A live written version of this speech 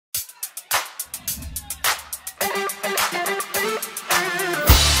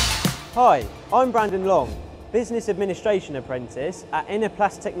Hi, I'm Brandon Long, Business Administration Apprentice at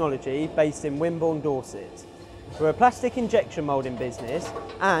Inoplas Technology based in Wimborne, Dorset. We're a plastic injection moulding business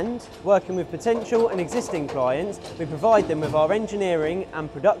and, working with potential and existing clients, we provide them with our engineering and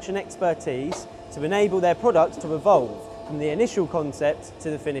production expertise to enable their products to evolve from the initial concept to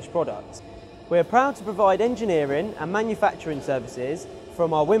the finished product. We are proud to provide engineering and manufacturing services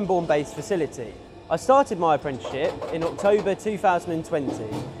from our Wimborne-based facility. I started my apprenticeship in October 2020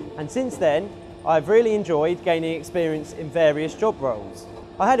 and since then I've really enjoyed gaining experience in various job roles.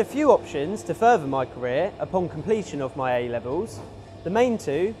 I had a few options to further my career upon completion of my A-levels. The main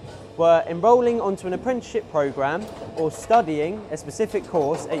two were enrolling onto an apprenticeship programme or studying a specific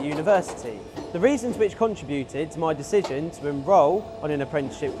course at university. The reasons which contributed to my decision to enrol on an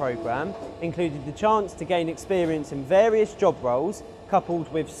apprenticeship programme included the chance to gain experience in various job roles coupled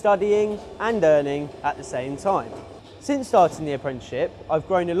with studying and earning at the same time. Since starting the apprenticeship, I've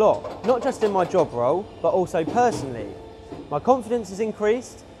grown a lot, not just in my job role, but also personally. My confidence has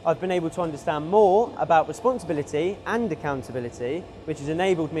increased, I've been able to understand more about responsibility and accountability, which has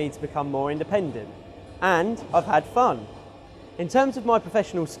enabled me to become more independent. And I've had fun. In terms of my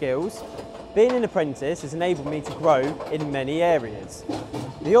professional skills, being an apprentice has enabled me to grow in many areas.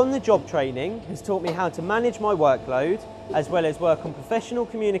 The on-the-job training has taught me how to manage my workload, as well as work on professional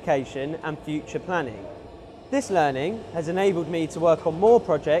communication and future planning. This learning has enabled me to work on more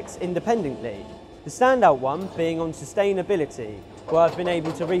projects independently. The standout one being on sustainability, where I've been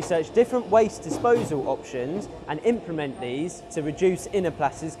able to research different waste disposal options and implement these to reduce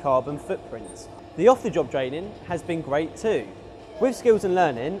Inoplas's carbon footprint. The off-the-job training has been great too. With skills and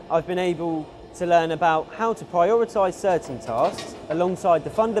learning, I've been able to learn about how to prioritise certain tasks alongside the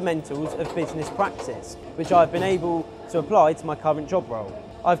fundamentals of business practice, which I've been able to apply to my current job role.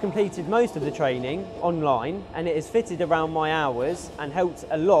 I've completed most of the training online and it has fitted around my hours and helped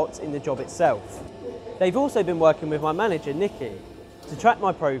a lot in the job itself. They've also been working with my manager, Nikki, to track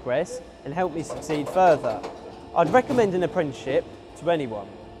my progress and help me succeed further. I'd recommend an apprenticeship to anyone.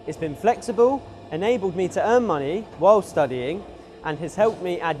 It's been flexible, enabled me to earn money while studying, and has helped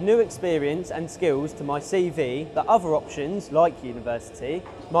me add new experience and skills to my CV that other options, like university,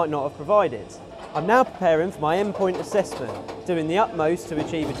 might not have provided. I'm now preparing for my endpoint assessment, doing the utmost to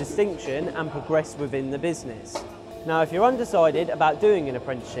achieve a distinction and progress within the business. Now, if you're undecided about doing an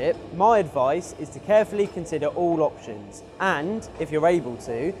apprenticeship, my advice is to carefully consider all options and, if you're able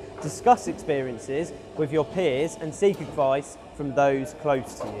to, discuss experiences with your peers and seek advice from those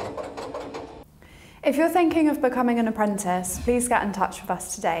close to you. If you're thinking of becoming an apprentice, please get in touch with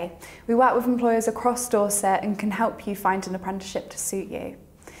us today. We work with employers across Dorset and can help you find an apprenticeship to suit you.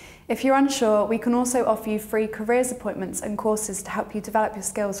 If you're unsure, we can also offer you free careers appointments and courses to help you develop your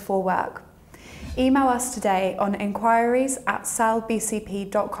skills for work. Email us today on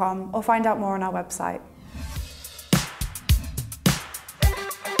inquiries@salbcp.com or find out more on our website.